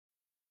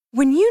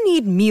When you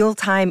need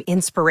mealtime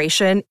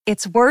inspiration,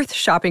 it's worth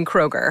shopping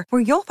Kroger,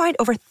 where you'll find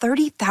over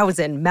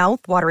 30,000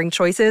 mouth-watering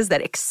choices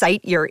that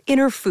excite your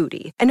inner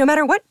foodie. And no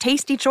matter what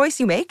tasty choice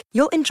you make,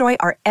 you'll enjoy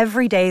our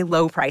everyday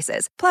low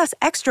prices, plus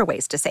extra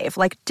ways to save,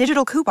 like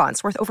digital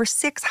coupons worth over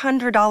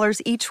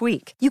 $600 each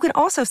week. You can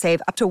also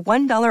save up to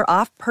 $1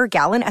 off per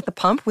gallon at the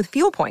pump with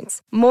fuel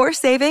points. More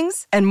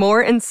savings and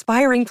more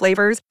inspiring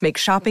flavors make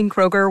shopping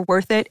Kroger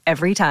worth it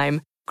every time.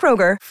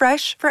 Kroger,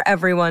 fresh for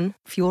everyone.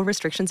 Fuel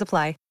restrictions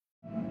apply.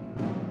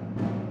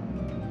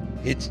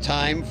 It's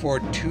time for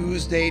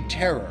Tuesday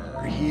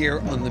Terror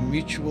here on the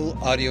Mutual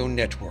Audio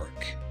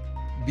Network.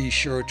 Be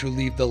sure to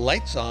leave the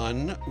lights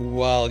on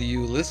while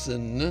you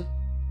listen.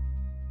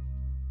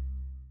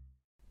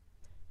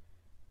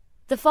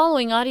 The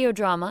following audio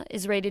drama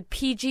is rated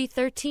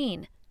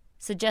PG-13,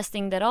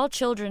 suggesting that all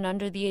children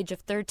under the age of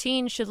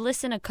 13 should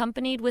listen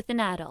accompanied with an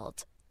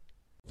adult.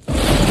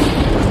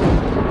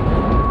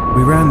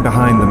 We ran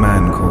behind the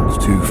man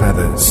called Two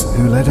Feathers,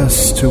 who led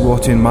us to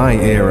what in my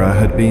era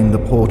had been the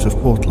port of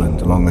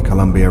Portland along the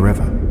Columbia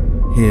River.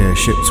 Here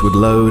ships would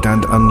load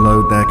and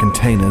unload their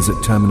containers at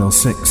Terminal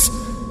 6.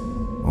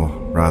 Or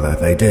rather,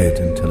 they did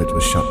until it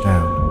was shut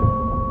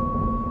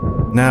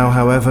down. Now,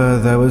 however,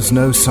 there was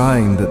no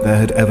sign that there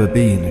had ever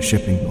been a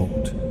shipping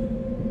port.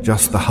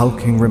 Just the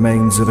hulking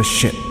remains of a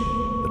ship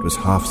that was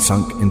half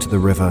sunk into the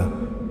river,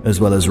 as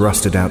well as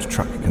rusted-out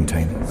truck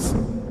containers.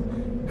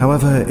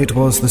 However, it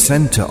was the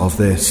center of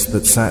this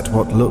that sat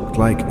what looked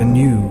like a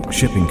new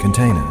shipping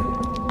container.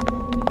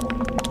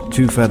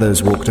 Two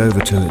Feathers walked over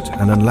to it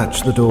and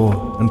unlatched the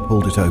door and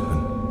pulled it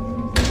open.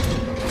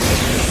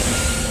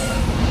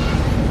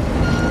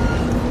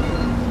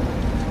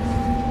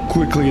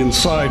 Quickly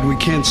inside, we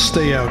can't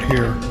stay out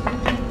here.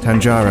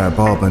 Tanjara,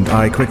 Bob, and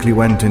I quickly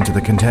went into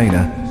the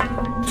container.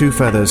 Two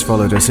Feathers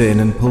followed us in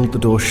and pulled the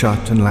door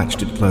shut and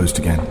latched it closed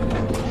again.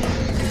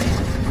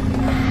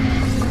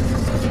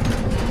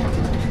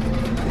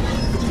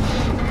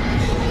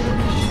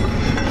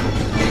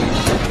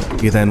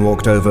 He then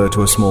walked over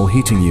to a small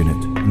heating unit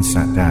and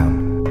sat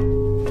down.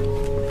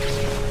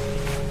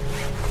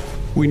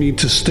 We need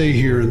to stay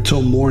here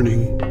until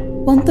morning.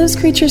 Won't those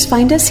creatures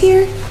find us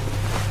here?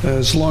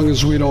 As long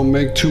as we don't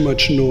make too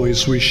much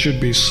noise, we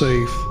should be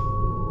safe.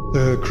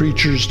 The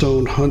creatures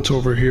don't hunt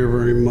over here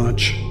very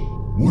much.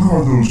 What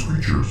are those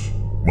creatures?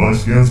 My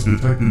scans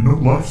detected no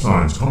life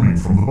signs coming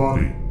from the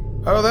body.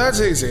 Oh,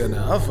 that's easy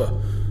enough.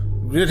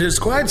 It is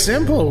quite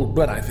simple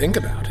when I think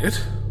about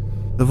it.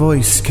 The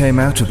voice came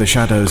out of the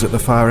shadows at the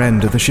far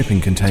end of the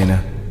shipping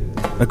container.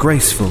 A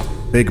graceful,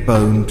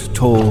 big-boned,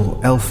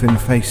 tall,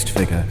 elfin-faced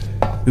figure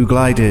who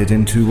glided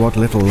into what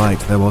little light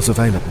there was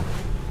available.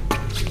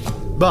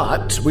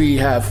 But we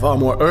have far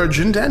more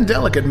urgent and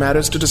delicate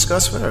matters to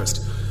discuss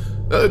first.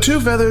 Two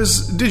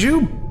Feathers, did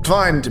you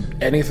find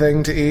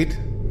anything to eat?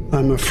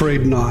 I'm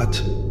afraid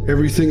not.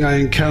 Everything I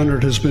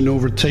encountered has been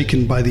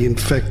overtaken by the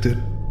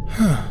infected.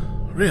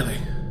 Really?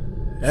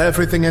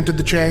 Everything entered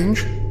the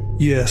change?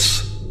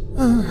 Yes.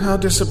 How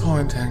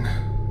disappointing.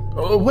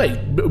 Oh, wait,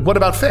 what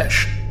about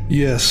fish?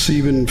 Yes,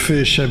 even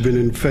fish have been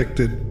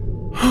infected.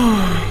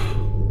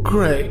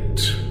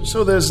 Great.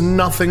 So there's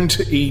nothing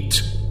to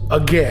eat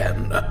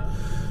again.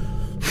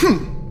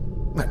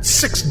 That's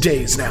 6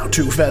 days now,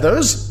 Two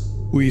Feathers.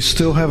 We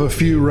still have a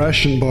few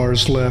ration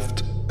bars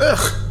left.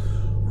 Ugh,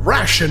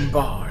 ration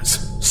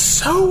bars.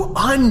 So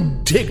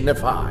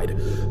undignified.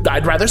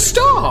 I'd rather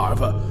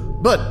starve.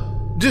 But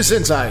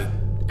since I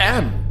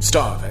am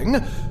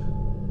starving,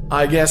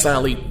 I guess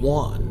I'll eat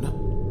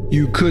one.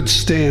 You could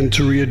stand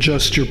to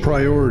readjust your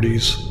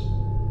priorities.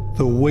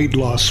 The weight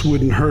loss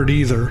wouldn't hurt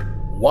either.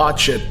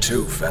 Watch it,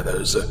 Two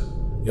Feathers.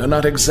 You're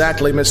not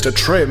exactly Mr.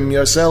 Trim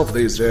yourself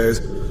these days.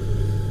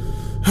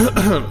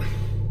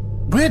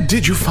 Where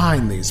did you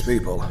find these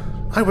people?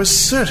 I was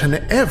certain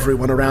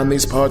everyone around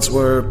these parts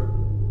were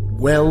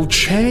well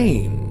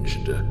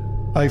changed.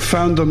 I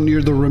found them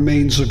near the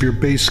remains of your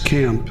base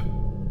camp.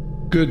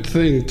 Good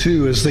thing,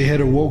 too, as they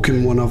had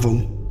awoken one of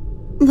them.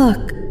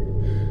 Look,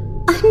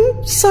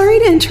 I'm sorry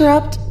to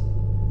interrupt.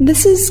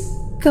 This is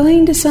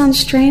going to sound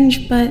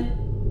strange, but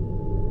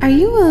are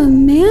you a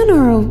man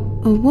or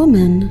a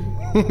woman?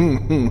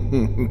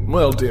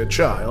 Well, dear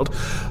child,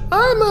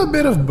 I'm a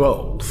bit of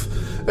both.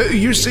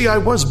 You see, I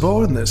was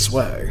born this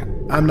way.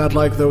 I'm not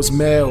like those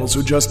males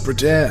who just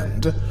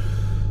pretend.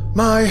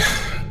 My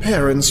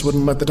parents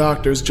wouldn't let the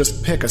doctors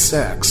just pick a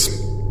sex.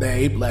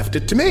 They left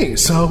it to me,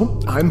 so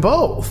I'm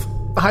both.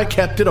 I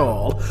kept it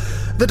all.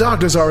 The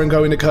doctors aren't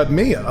going to cut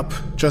me up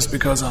just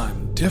because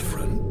I'm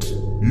different.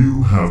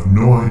 You have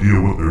no idea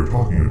what they're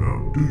talking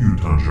about, do you,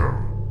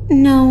 Tanjara?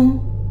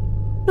 No,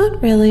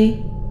 not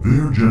really.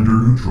 They're gender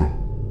neutral,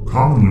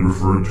 commonly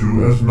referred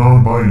to as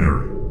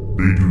non-binary.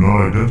 They do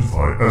not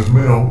identify as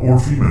male or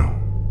female.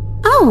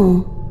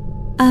 Oh,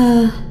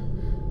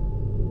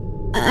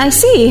 I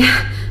see.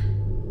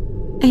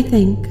 I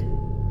think.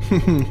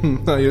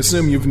 I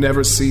assume you've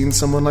never seen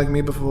someone like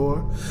me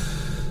before?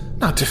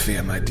 Not to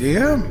fear, my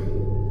dear.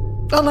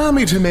 Allow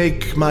me to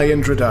make my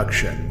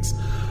introductions.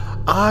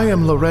 I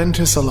am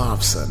Laurentis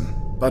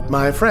Olafsson, but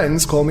my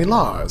friends call me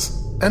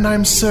Lars, and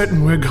I'm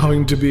certain we're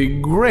going to be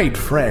great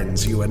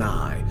friends, you and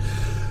I.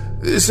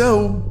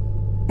 So,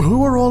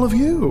 who are all of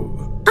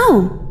you?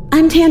 Oh,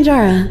 I'm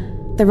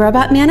Tanjara. The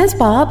robot man is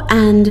Bob,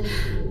 and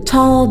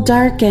tall,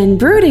 dark, and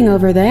brooding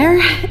over there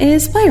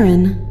is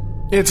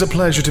Byron. It's a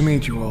pleasure to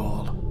meet you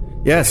all.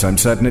 Yes, I'm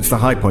certain it's the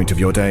high point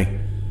of your day.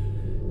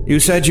 You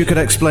said you could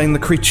explain the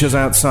creatures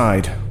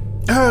outside.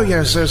 Oh,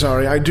 yes, so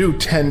sorry. I do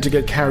tend to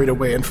get carried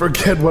away and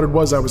forget what it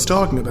was I was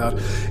talking about.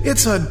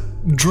 It's a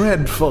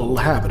dreadful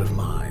habit of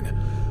mine.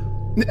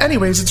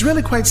 Anyways, it's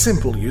really quite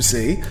simple, you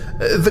see.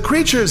 The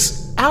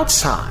creatures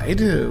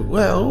outside,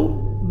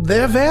 well,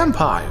 they're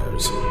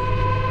vampires.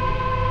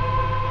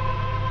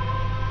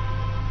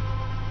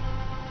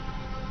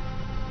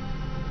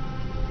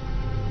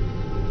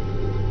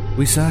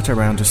 We sat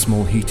around a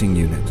small heating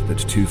unit that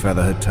Two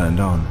Feather had turned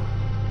on.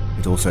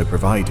 It also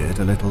provided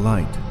a little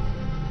light,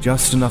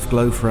 just enough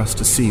glow for us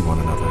to see one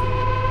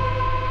another.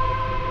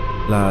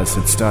 Lars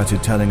had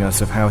started telling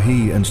us of how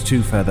he and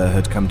Two Feather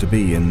had come to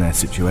be in their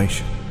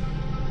situation.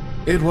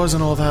 It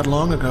wasn't all that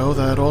long ago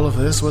that all of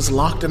this was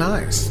locked in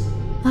ice.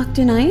 Locked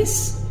in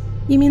ice?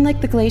 You mean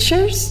like the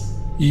glaciers?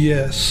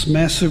 Yes,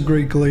 massive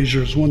great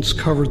glaciers once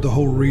covered the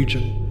whole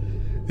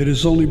region. It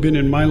has only been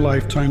in my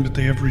lifetime that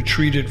they have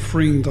retreated,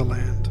 freeing the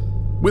land.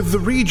 With the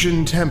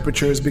region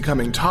temperatures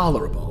becoming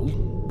tolerable,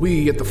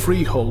 we at the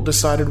Freehold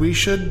decided we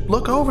should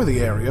look over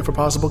the area for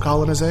possible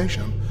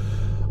colonization.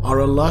 Our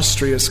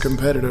illustrious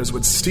competitors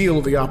would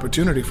steal the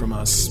opportunity from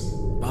us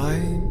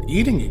by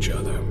eating each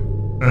other.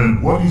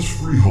 And what is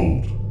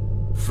Freehold?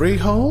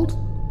 Freehold?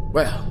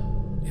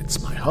 Well,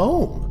 it's my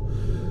home.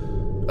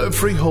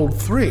 Freehold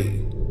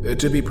 3,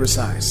 to be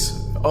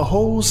precise. A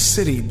whole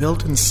city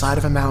built inside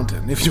of a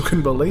mountain, if you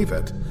can believe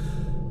it.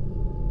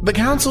 The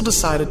council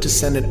decided to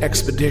send an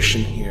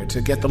expedition here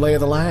to get the lay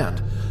of the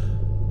land.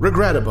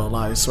 Regrettable,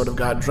 I sort of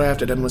got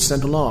drafted and was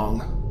sent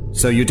along.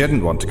 So you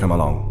didn't want to come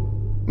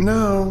along?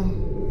 No,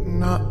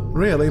 not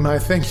really my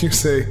thing, you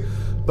see.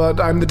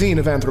 But I'm the dean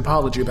of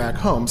anthropology back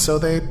home, so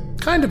they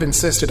kind of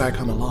insisted I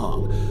come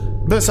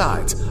along.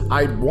 Besides,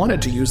 I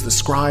wanted to use the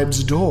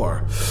scribe's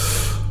door.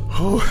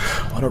 Oh,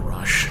 what a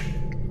rush.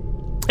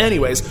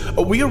 Anyways,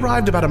 we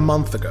arrived about a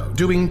month ago,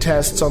 doing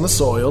tests on the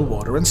soil,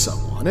 water, and so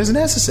on as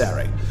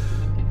necessary.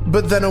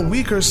 But then a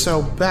week or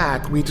so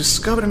back, we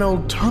discovered an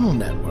old tunnel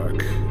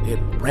network. It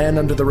ran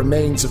under the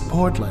remains of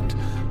Portland.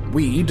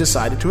 We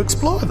decided to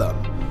explore them.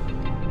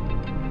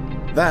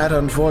 That,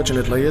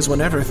 unfortunately, is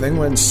when everything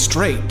went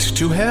straight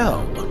to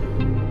hell.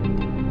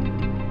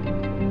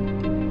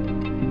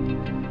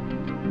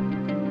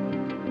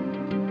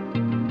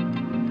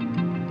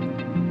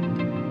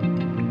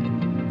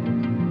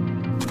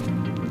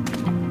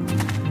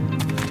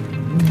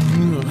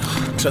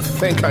 To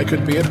think I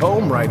could be at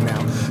home right now,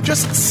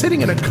 just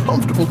sitting in a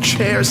comfortable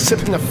chair,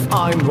 sipping a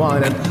fine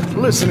wine and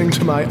listening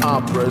to my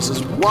operas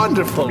is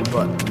wonderful,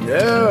 but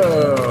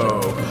no,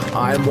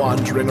 I'm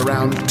wandering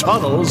around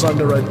tunnels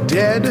under a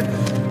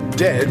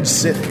dead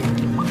city.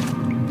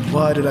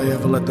 Why did I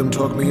ever let them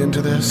talk me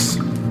into this?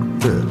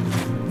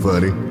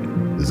 Funny,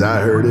 as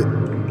I heard it,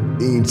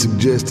 Ian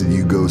suggested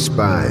you go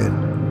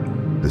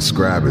spying. The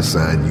scribe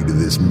assigned you to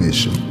this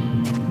mission.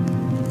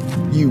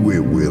 You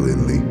went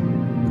willingly,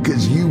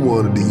 because you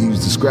wanted to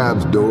use the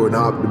scribe's door in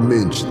hop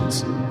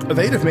dimensions.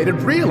 They'd have made it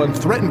real and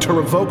threatened to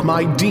revoke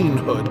my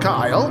deanhood,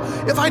 Kyle,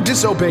 if I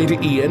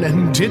disobeyed Ian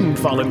and didn't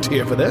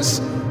volunteer for this.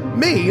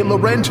 Me,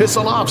 Laurentis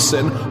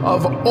Olafsson,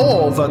 of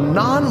all the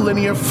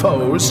non-linear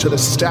foes to the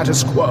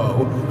status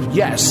quo,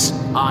 yes,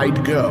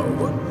 I'd go.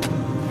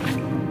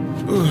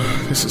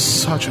 This is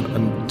such an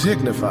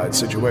undignified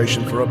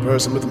situation for a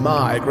person with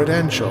my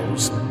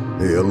credentials.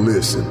 Hell,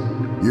 listen.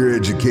 Your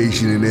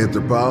education in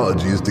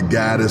anthropology is to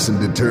guide us in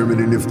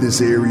determining if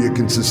this area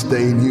can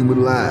sustain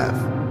human life.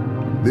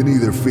 Then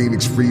either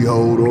Phoenix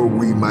Freehold or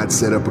we might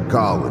set up a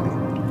colony.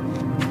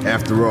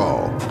 After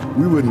all,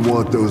 we wouldn't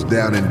want those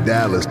down in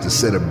Dallas to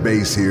set a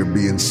base here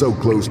being so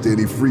close to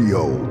any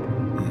freehold.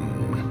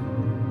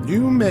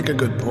 You make a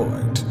good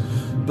point.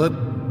 But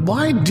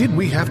why did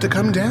we have to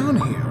come down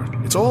here?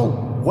 It's all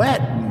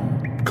wet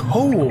and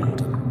cold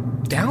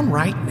and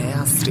downright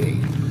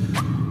nasty.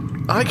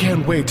 I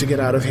can't wait to get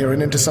out of here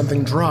and into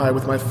something dry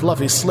with my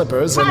fluffy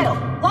slippers and...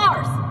 Kyle!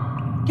 Lars!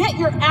 Get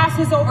your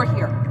asses over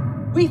here!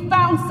 We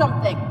found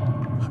something!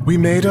 We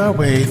made our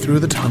way through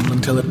the tunnel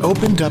until it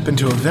opened up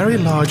into a very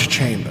large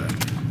chamber.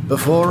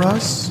 Before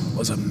us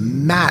was a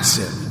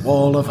massive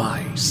wall of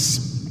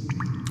ice.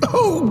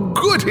 Oh,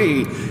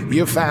 goody!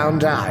 You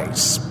found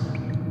ice.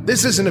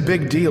 This isn't a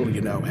big deal,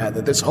 you know,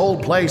 Heather. This whole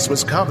place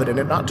was covered in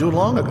it not too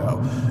long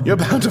ago. You're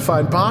bound to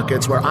find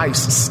pockets where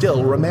ice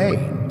still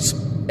remains.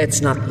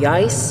 It's not the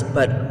ice,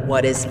 but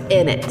what is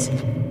in it.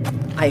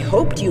 I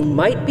hoped you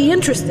might be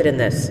interested in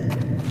this.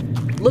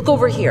 Look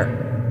over here.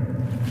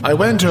 I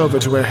went over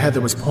to where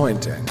Heather was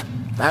pointing.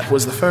 That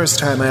was the first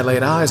time I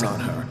laid eyes on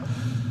her.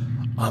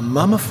 A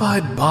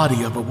mummified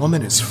body of a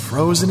woman is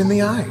frozen in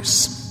the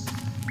ice.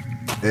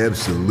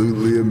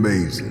 Absolutely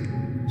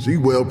amazing. She's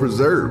well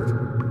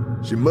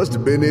preserved. She must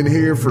have been in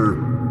here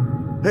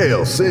for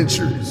Hell,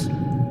 centuries.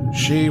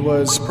 She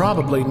was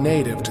probably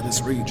native to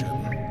this region.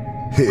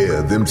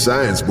 Yeah, them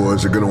science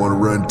boys are gonna want to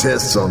run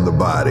tests on the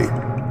body.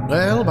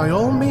 Well, by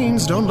all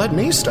means, don't let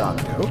me stop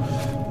you.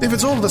 If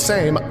it's all the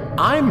same,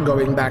 I'm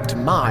going back to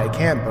my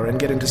camper and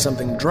getting to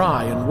something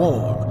dry and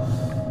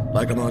warm,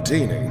 like a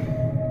martini.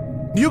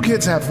 You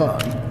kids have fun.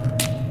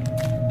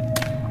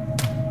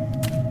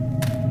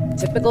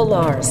 Typical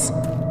Lars.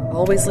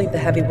 Always leave the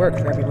heavy work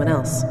for everyone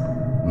else.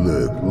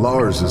 Look,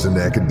 Lars is an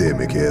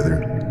academic,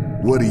 Heather.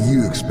 What do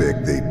you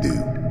expect they'd do?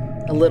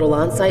 A little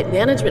on-site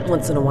management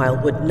once in a while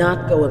would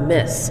not go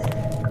amiss.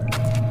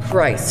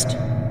 Christ,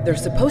 they're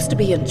supposed to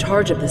be in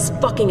charge of this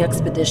fucking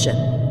expedition.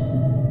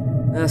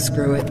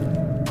 Screw it.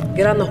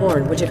 Get on the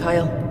horn, would you,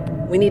 Kyle?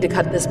 We need to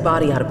cut this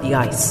body out of the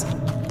ice.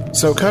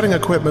 So cutting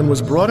equipment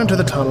was brought into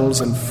the tunnels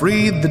and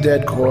freed the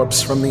dead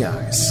corpse from the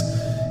ice.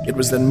 It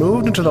was then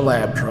moved into the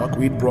lab truck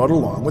we'd brought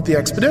along with the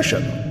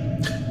expedition.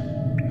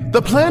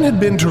 The plan had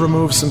been to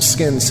remove some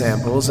skin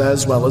samples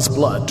as well as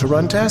blood to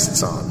run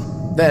tests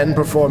on, then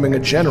performing a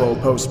general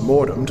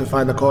post-mortem to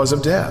find the cause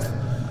of death.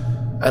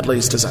 At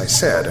least, as I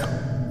said,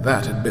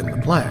 that had been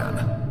the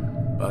plan.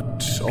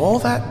 But all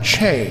that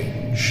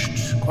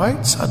changed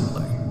quite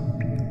suddenly.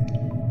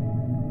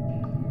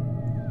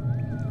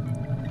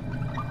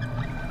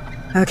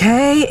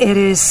 Okay, it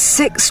is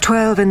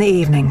 6:12 in the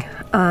evening.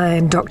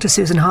 I'm Dr.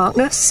 Susan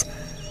Harkness.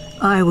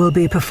 I will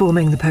be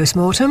performing the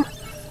post-mortem.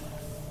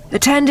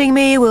 Attending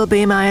me will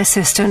be my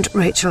assistant,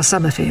 Rachel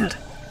Summerfield,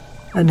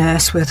 a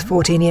nurse with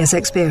 14 years'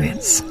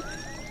 experience.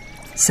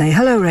 Say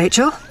hello,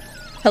 Rachel.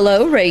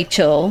 Hello,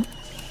 Rachel.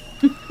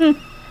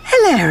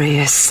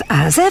 Hilarious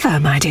as ever,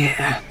 my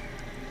dear.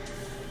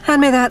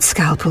 Hand me that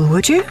scalpel,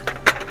 would you?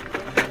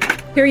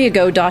 Here you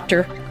go,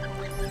 Doctor.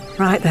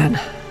 Right then.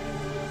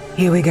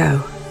 Here we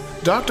go.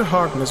 Dr.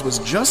 Harkness was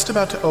just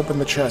about to open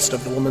the chest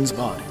of the woman's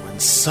body when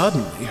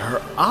suddenly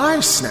her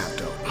eyes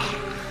snapped open.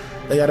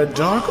 They had a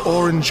dark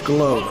orange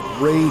glow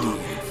that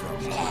radiated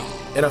from them.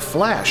 In a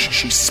flash,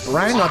 she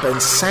sprang up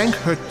and sank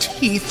her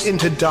teeth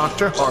into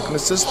Dr.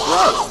 Harkness's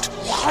throat.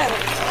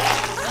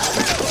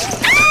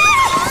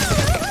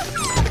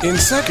 In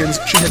seconds,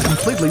 she had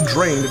completely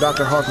drained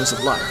Dr. Harkness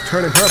of life,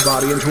 turning her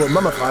body into a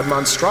mummified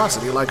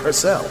monstrosity like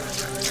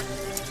herself.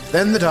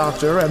 Then the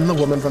doctor and the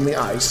woman from the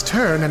ice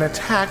turned and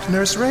attacked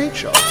Nurse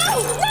Rachel.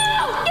 No!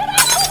 Get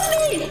off of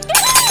me!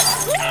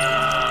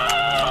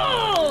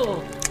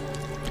 No!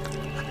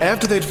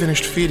 After they'd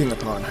finished feeding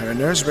upon her,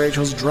 Nurse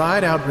Rachel's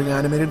dried-out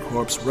reanimated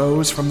corpse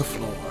rose from the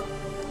floor.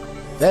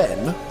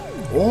 Then,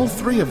 all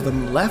three of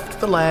them left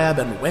the lab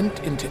and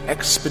went into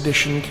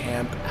expedition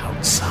camp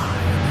outside.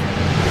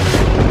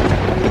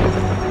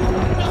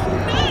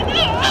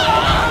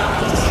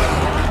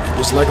 It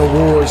was like a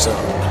war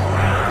zone.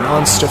 The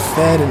monster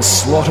fed and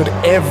slaughtered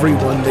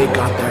everyone they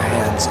got their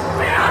hands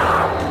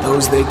on.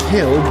 Those they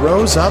killed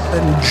rose up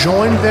and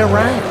joined their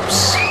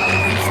ranks.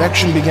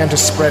 Infection began to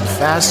spread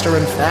faster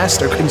and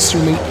faster,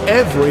 consuming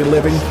every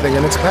living thing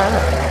in its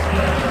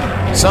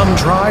path. Some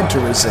tried to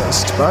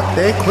resist, but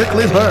they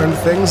quickly learned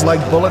things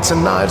like bullets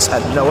and knives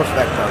had no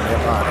effect on their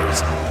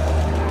bodies.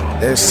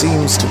 There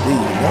seems to be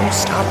no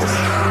stopping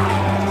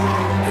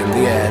them. In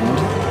the end,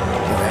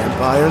 the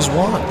vampires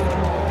won.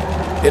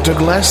 It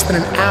took less than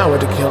an hour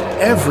to kill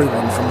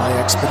everyone from my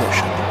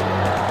expedition.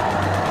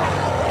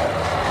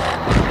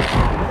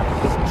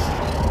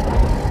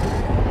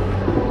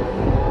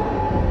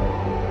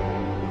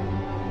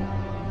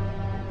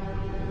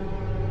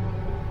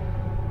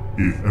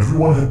 If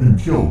everyone had been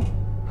killed,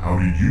 how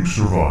did you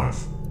survive?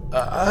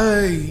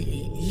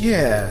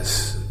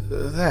 Yes,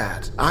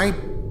 that. I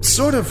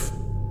sort of...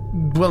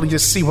 Well, you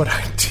see, what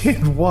I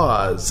did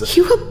was...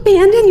 You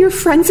abandoned your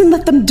friends and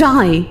let them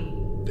die.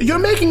 You're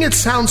making it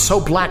sound so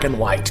black and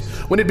white.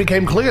 When it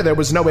became clear there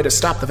was no way to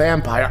stop the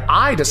vampire,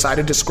 I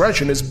decided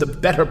discretion is the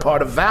better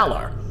part of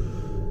valor,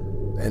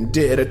 and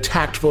did a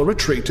tactful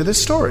retreat to the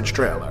storage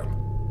trailer.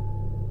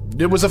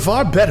 It was a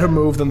far better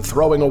move than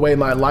throwing away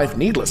my life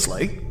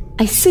needlessly.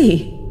 I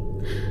see.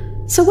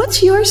 So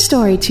what's your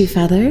story, Two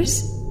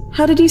Feathers?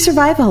 How did you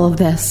survive all of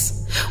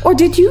this? Or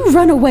did you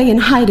run away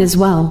and hide as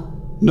well?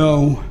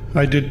 No,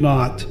 I did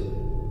not.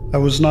 I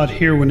was not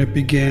here when it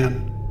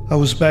began. I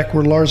was back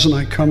where Lars and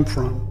I come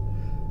from.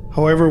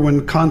 However,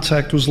 when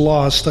contact was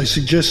lost, I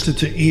suggested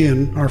to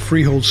Ian, our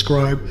freehold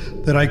scribe,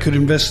 that I could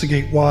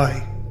investigate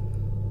why.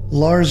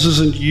 Lars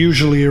isn't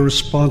usually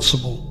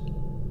irresponsible.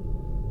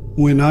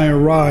 When I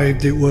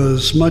arrived, it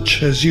was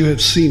much as you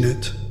have seen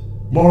it.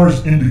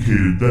 Lars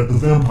indicated that the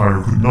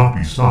vampire could not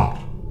be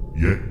stopped,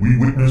 yet we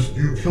witnessed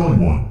you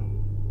killing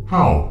one.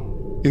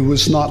 How? It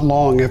was not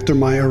long after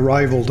my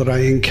arrival that I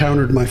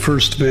encountered my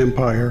first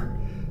vampire.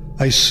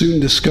 I soon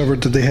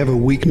discovered that they have a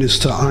weakness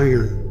to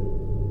iron.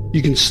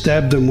 You can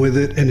stab them with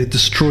it and it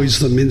destroys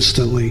them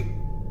instantly.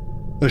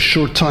 A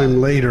short time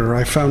later,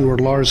 I found where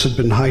Lars had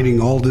been hiding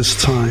all this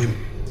time.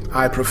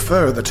 I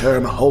prefer the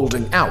term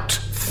holding out.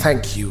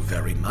 Thank you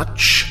very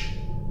much.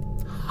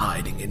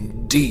 Hiding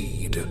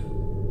indeed.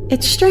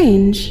 It's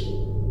strange.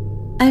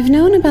 I've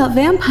known about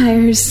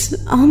vampires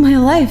all my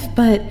life,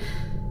 but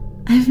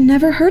I've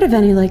never heard of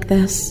any like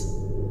this.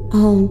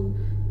 All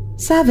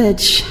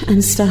savage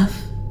and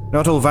stuff.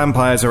 Not all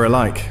vampires are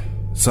alike.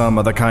 Some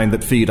are the kind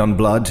that feed on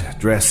blood,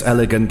 dress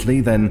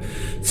elegantly, then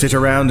sit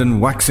around and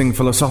waxing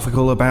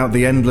philosophical about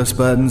the endless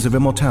burdens of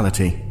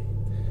immortality.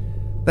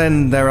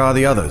 Then there are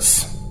the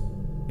others.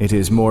 It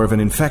is more of an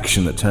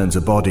infection that turns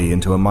a body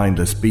into a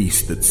mindless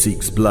beast that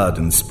seeks blood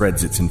and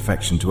spreads its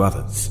infection to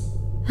others.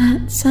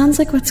 That sounds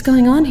like what's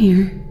going on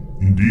here.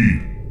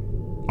 Indeed.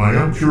 I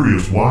am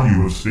curious why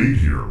you have stayed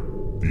here.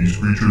 These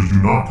creatures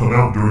do not come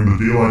out during the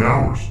daylight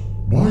hours.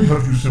 Why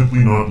have you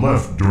simply not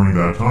left during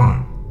that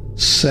time?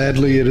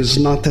 Sadly, it is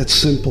not that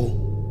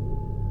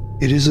simple.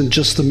 It isn't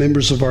just the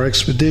members of our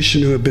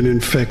expedition who have been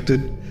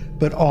infected,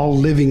 but all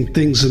living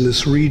things in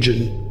this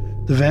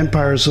region. The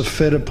vampires have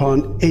fed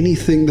upon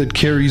anything that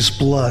carries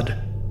blood.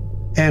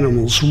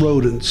 Animals,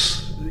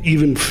 rodents,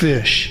 even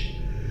fish.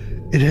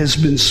 It has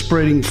been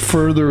spreading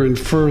further and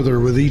further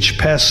with each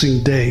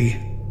passing day.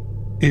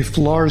 If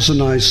Lars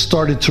and I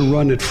started to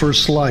run at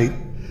first light,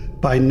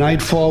 by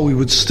nightfall we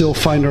would still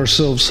find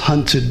ourselves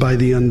hunted by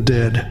the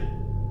undead.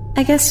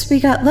 I guess we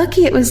got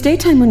lucky it was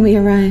daytime when we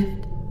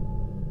arrived.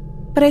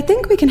 But I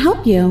think we can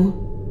help you.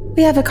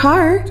 We have a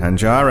car.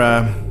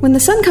 Tanjara. When the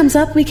sun comes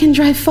up, we can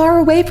drive far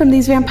away from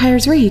these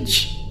vampires'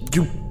 reach.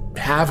 You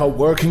have a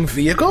working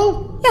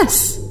vehicle?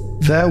 Yes.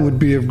 That would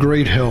be of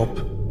great help.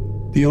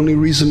 The only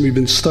reason we've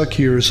been stuck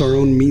here is our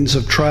own means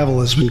of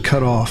travel has been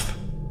cut off.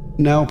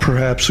 Now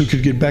perhaps we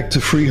could get back to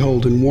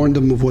Freehold and warn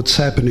them of what's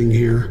happening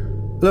here.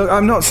 Look,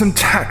 I'm not some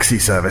taxi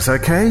service,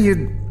 okay?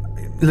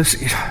 You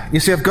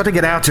see, I've got to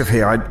get out of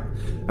here.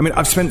 I mean,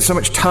 I've spent so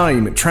much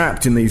time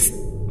trapped in these...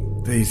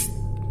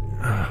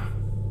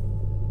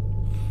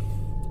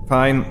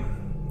 Fine.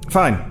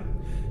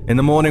 In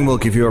the morning, we'll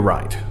give you a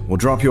ride. We'll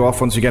drop you off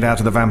once you get out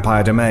of the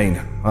vampire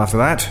domain. After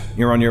that,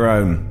 you're on your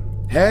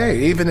own.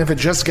 Hey, even if it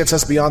just gets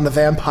us beyond the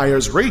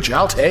vampire's reach,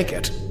 I'll take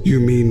it. You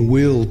mean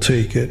we'll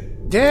take it?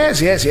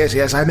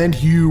 Yes, I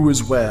meant you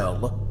as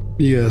well.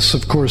 Yes,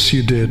 of course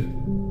you did.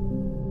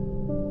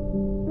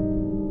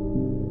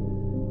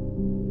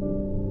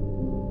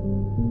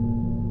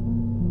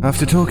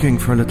 After talking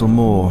for a little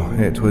more,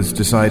 it was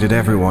decided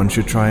everyone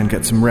should try and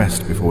get some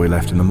rest before we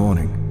left in the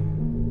morning.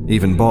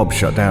 Even Bob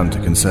shut down to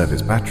conserve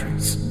his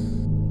batteries.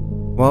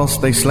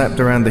 Whilst they slept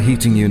around the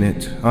heating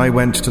unit, I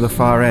went to the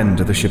far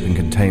end of the shipping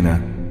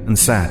container and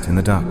sat in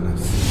the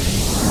darkness.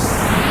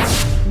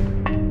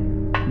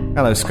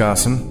 Hello,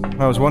 Scarson.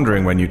 I was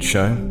wondering when you'd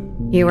show.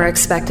 You were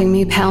expecting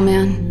me, pal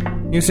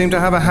man? You seem to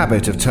have a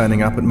habit of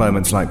turning up at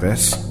moments like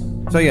this.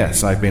 So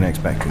yes, I've been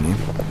expecting you.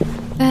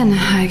 Then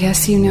I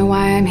guess you know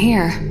why I'm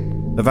here.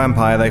 The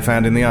vampire they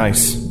found in the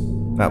ice.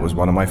 That was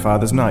one of my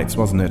father's knights,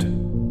 wasn't it?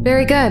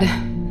 Very good.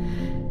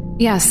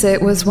 Yes,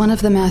 it was one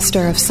of the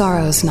Master of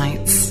Sorrow's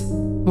knights.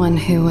 One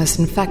who was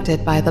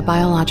infected by the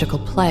biological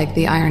plague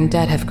the Iron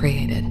Dead have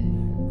created.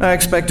 I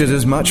expected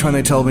as much when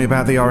they told me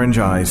about the orange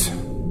eyes.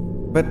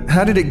 But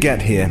how did it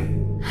get here?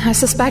 I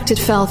suspect it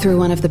fell through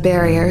one of the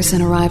barriers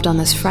and arrived on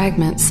this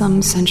fragment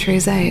some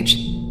centuries age.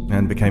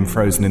 And became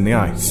frozen in the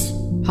ice?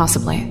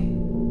 Possibly.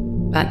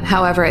 But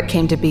however it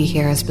came to be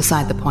here is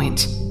beside the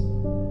point.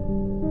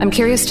 I'm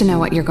curious to know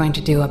what you're going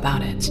to do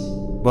about it.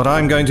 What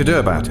I'm going to do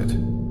about it?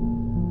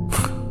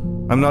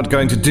 I'm not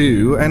going to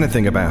do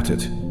anything about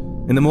it.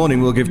 In the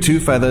morning we'll give 2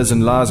 feathers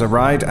and Lars a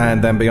ride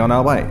and then be on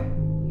our way.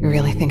 You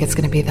really think it's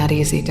going to be that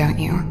easy, don't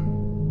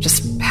you?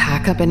 Just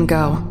pack up and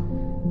go.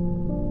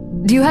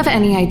 Do you have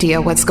any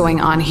idea what's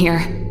going on here?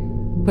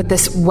 What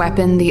this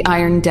weapon the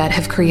Iron Dead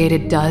have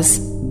created does?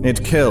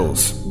 It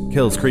kills.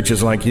 Kills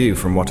creatures like you,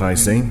 from what I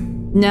see.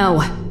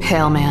 No,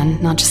 pale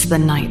man, not just the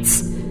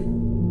knights.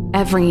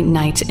 Every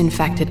knight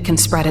infected can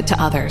spread it to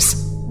others.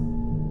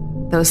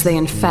 Those they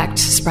infect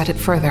spread it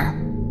further.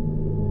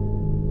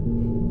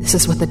 This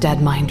is what the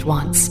Dead Mind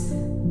wants.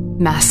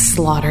 Mass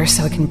slaughter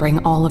so it can bring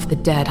all of the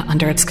dead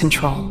under its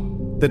control.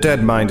 The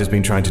Dead Mind has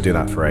been trying to do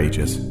that for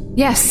ages.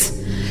 Yes,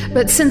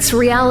 but since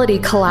reality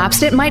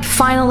collapsed, it might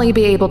finally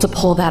be able to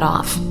pull that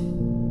off.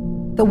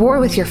 The war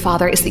with your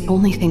father is the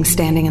only thing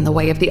standing in the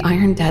way of the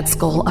Iron Dead's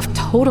goal of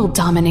total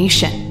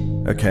domination.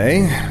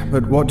 Okay,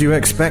 but what do you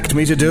expect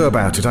me to do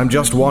about it? I'm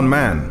just one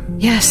man.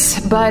 Yes,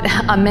 but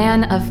a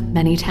man of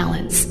many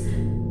talents.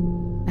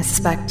 I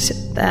suspect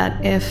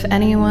that if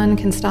anyone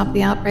can stop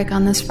the outbreak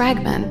on this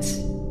fragment,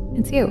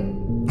 it's you.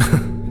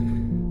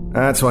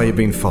 That's why you've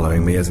been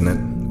following me, isn't it?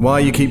 Why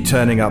you keep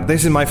turning up.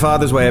 This is my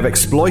father's way of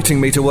exploiting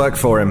me to work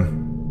for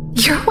him.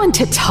 You're one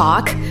to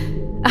talk.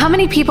 How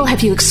many people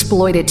have you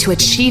exploited to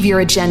achieve your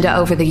agenda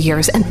over the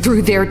years and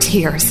through their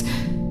tears?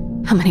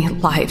 How many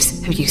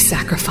lives have you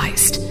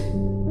sacrificed?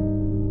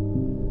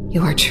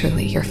 You are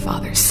truly your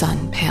father's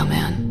son, Pale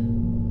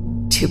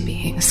Man. 2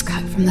 beings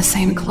cut from the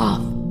same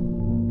cloth.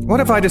 What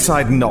if I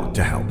decide not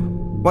to help?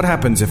 What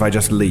happens if I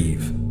just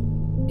leave?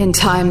 In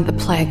time, the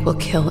plague will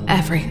kill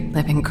every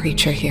living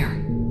creature here.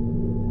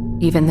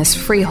 Even this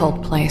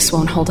freehold place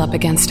won't hold up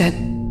against it.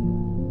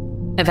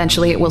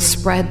 Eventually, it will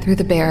spread through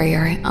the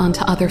barrier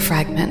onto other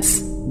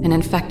fragments, and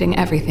infecting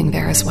everything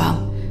there as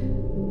well.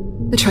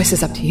 The choice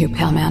is up to you,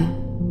 Pale Man.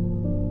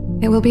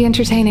 It will be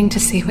entertaining to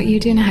see what you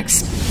do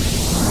next.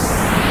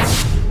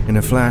 In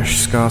a flash,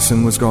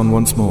 Scarson was gone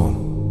once more.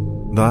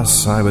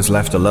 Thus, I was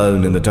left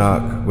alone in the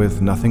dark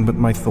with nothing but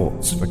my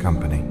thoughts for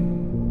company.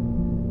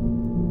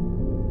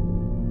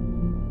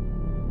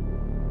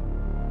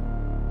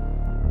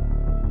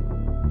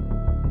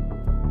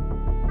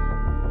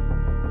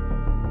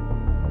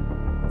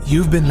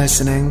 You've been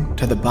listening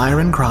to the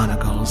Byron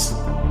Chronicles,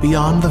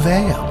 Beyond the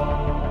Veil,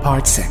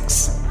 Part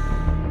 6.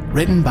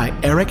 Written by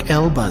Eric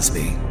L.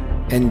 Busby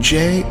and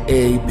J.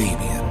 A.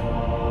 Babian.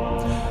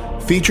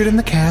 Featured in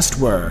the cast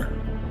were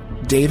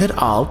David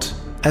Alt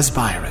as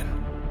Byron,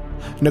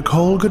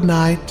 Nicole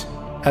Goodnight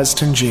as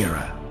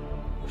Tanjira,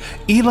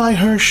 Eli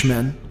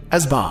Hirschman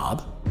as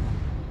Bob,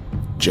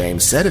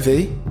 James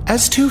Sedevy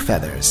as Two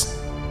Feathers,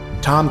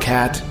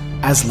 Tomcat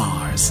as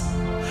Lars,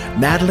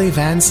 Natalie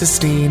Van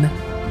Sistine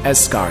as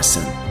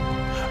Scarson,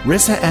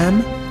 Rissa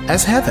M.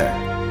 as Heather,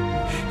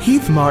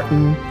 Heath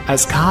Martin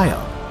as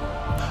Kyle,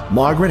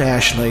 Margaret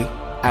Ashley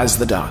as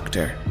the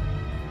Doctor,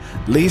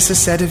 Lisa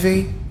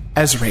Sedevy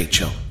as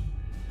Rachel,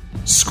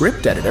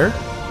 Script Editor,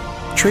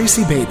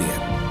 Tracy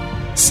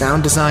Babian,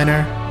 Sound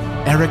Designer,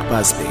 Eric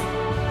Busby,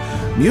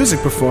 Music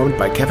performed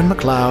by Kevin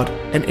MacLeod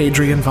and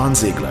Adrian Von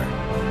Ziegler,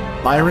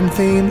 Byron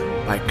theme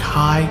by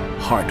Kai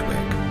Hartwig.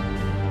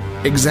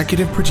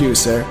 Executive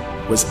producer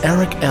was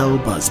Eric L.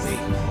 Busby.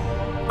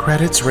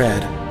 Credits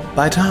read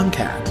by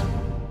Tomcat.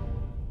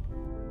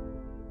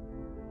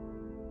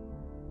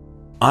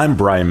 I'm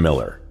Brian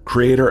Miller,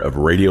 creator of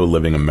Radio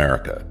Living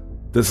America.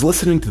 Does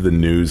listening to the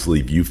news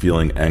leave you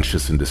feeling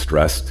anxious and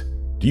distressed?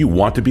 Do you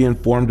want to be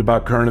informed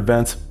about current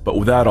events, but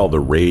without all the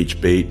rage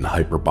bait and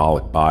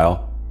hyperbolic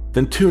bile?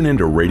 Then tune in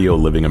to Radio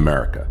Living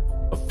America,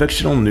 a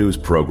fictional news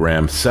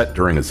program set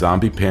during a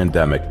zombie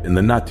pandemic in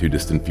the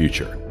not-too-distant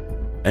future.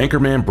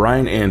 Anchorman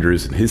Brian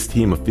Andrews and his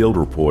team of field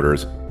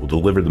reporters will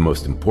deliver the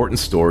most important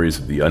stories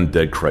of the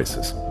undead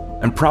crisis,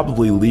 and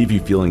probably leave you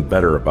feeling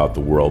better about the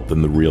world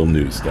than the real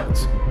news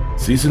does.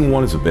 Season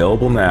 1 is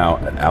available now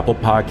at Apple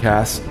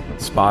Podcasts,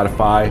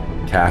 Spotify,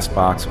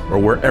 CastBox, or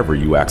wherever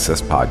you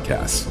access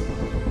podcasts.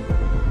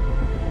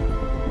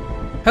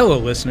 Hello,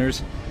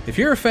 listeners. If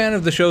you're a fan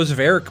of the shows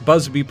of Eric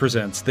Busby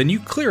Presents, then you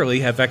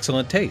clearly have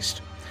excellent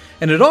taste.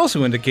 And it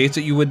also indicates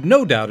that you would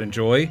no doubt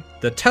enjoy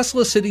the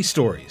Tesla City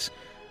Stories,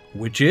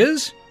 which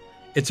is...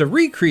 it's a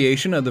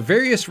recreation of the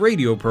various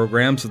radio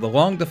programs of the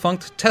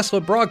long-defunct Tesla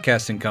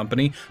Broadcasting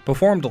Company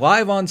performed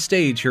live on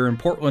stage here in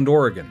Portland,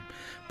 Oregon.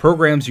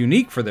 Programs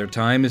unique for their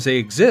time as they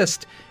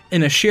exist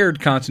in a shared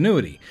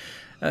continuity.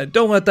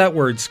 Don't let that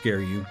word scare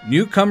you.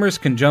 Newcomers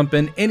can jump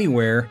in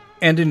anywhere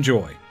and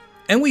enjoy.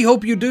 And we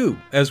hope you do,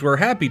 as we're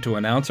happy to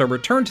announce our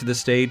return to the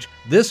stage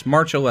this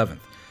March 11th.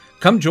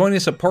 Come join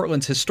us at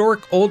Portland's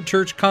historic Old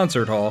Church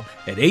Concert Hall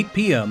at 8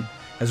 p.m.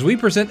 as we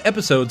present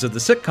episodes of the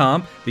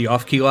sitcom The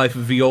Off-Key Life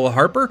of Viola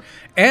Harper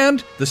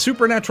and the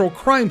supernatural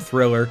crime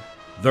thriller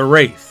The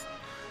Wraith.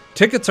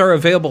 Tickets are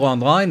available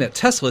online at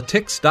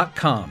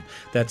teslatix.com.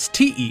 That's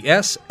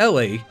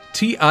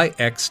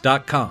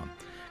TESLATIX.com.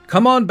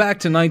 Come on back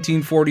to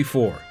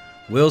 1944.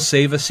 We'll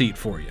save a seat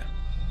for you.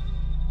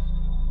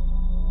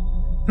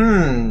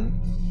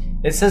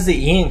 It says the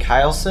Ian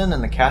Kyleson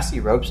and the Cassie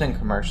Robeson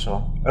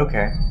commercial.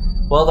 Okay.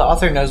 Well, the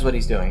author knows what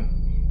he's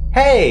doing.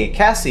 Hey,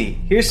 Cassie,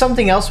 here's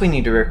something else we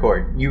need to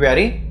record. You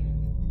ready?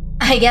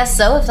 I guess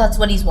so, if that's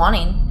what he's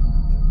wanting.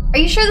 Are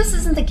you sure this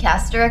isn't the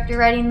cast director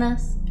writing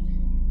this?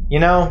 You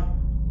know,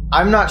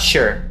 I'm not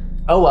sure.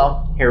 Oh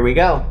well, here we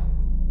go.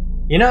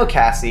 You know,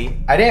 Cassie,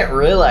 I didn't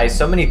realize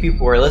so many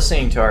people were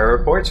listening to our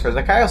reports for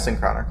the Kyleson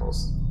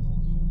Chronicles.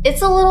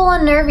 It's a little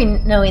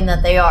unnerving knowing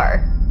that they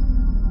are.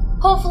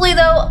 Hopefully,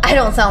 though, I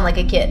don't sound like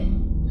a kid.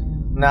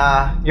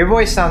 Nah, your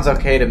voice sounds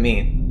okay to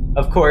me.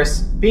 Of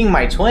course, being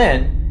my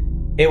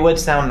twin, it would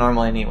sound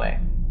normal anyway.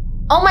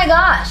 Oh my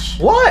gosh!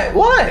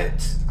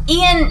 What?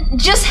 Ian,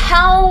 just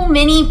how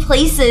many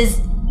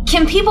places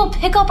can people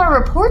pick up our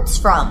reports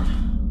from?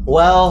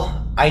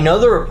 Well, I know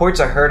the reports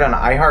are heard on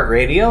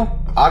iHeartRadio,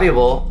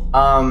 Audible,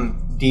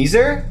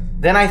 Deezer,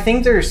 then I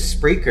think there's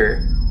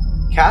Spreaker,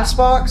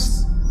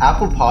 CastBox,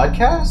 Apple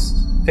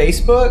Podcasts,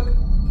 Facebook,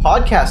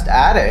 Podcast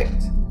Addict.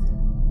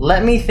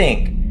 Let me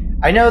think.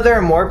 I know there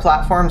are more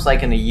platforms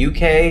like in the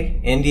UK,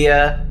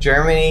 India,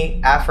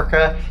 Germany,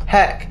 Africa.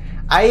 Heck,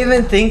 I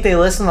even think they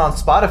listen on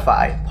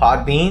Spotify,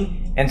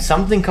 Podbean, and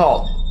something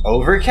called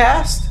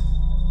Overcast?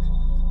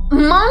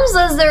 Mom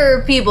says there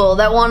are people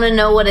that want to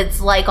know what it's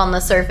like on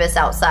the surface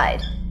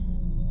outside.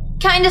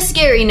 Kinda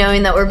scary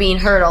knowing that we're being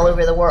heard all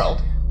over the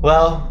world.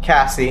 Well,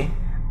 Cassie,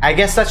 I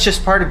guess that's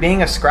just part of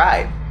being a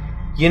scribe.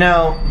 You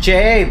know,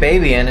 J.A.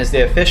 Babian is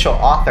the official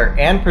author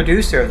and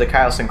producer of the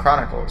Kyleson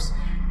Chronicles.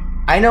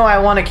 I know I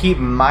want to keep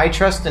my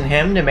trust in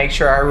him to make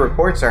sure our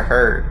reports are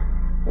heard.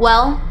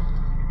 Well,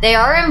 they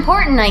are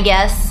important, I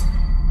guess.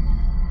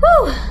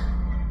 Whew.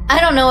 I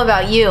don't know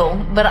about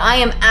you, but I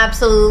am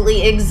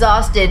absolutely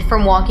exhausted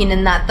from walking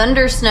in that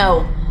thunder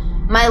snow.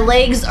 My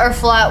legs are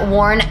flat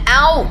worn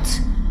out.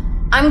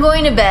 I'm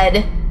going to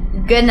bed.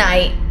 Good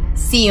night.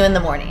 See you in the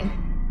morning.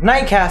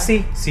 Night,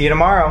 Cassie. See you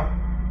tomorrow.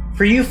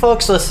 For you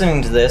folks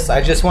listening to this,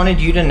 I just wanted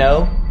you to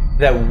know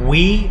that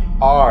we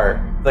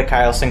are the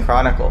Kylson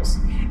Chronicles.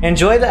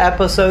 Enjoy the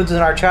episodes in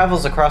our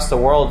travels across the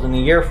world in the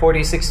year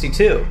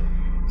 4062.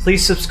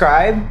 Please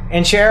subscribe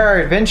and share our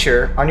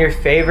adventure on your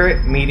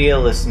favorite media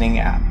listening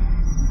app.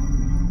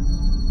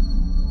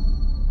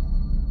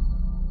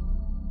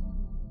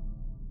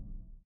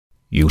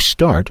 You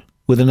start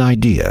with an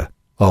idea,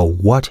 a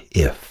what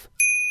if.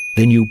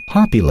 Then you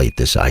populate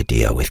this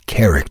idea with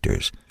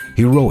characters.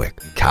 Heroic,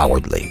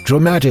 cowardly,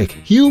 dramatic,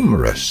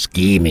 humorous,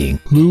 scheming,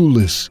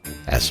 clueless,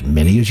 as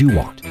many as you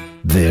want.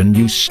 Then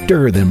you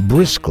stir them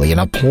briskly in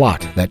a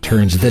plot that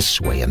turns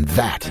this way and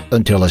that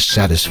until a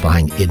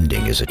satisfying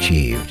ending is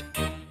achieved.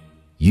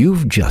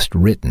 You've just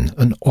written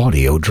an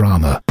audio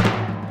drama.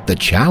 The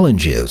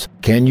challenge is,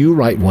 can you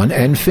write one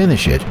and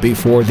finish it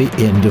before the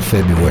end of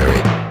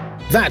February?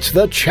 That's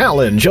the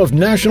challenge of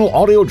National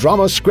Audio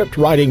Drama Script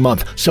Writing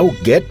Month, so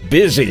get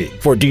busy.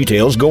 For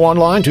details, go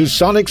online to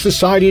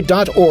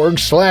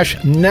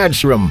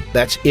sonicsociety.org/NADSRM.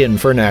 That's N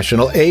for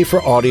National, A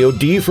for Audio,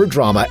 D for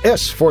Drama,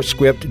 S for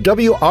Script,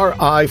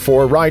 WRI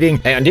for Writing,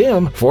 and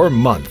M for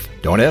Month.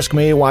 Don't ask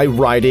me why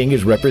writing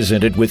is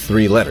represented with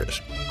 3 letters.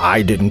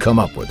 I didn't come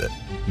up with it.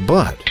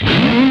 But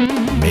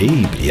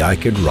maybe I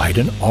could write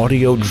an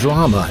audio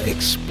drama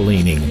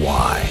explaining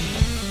why.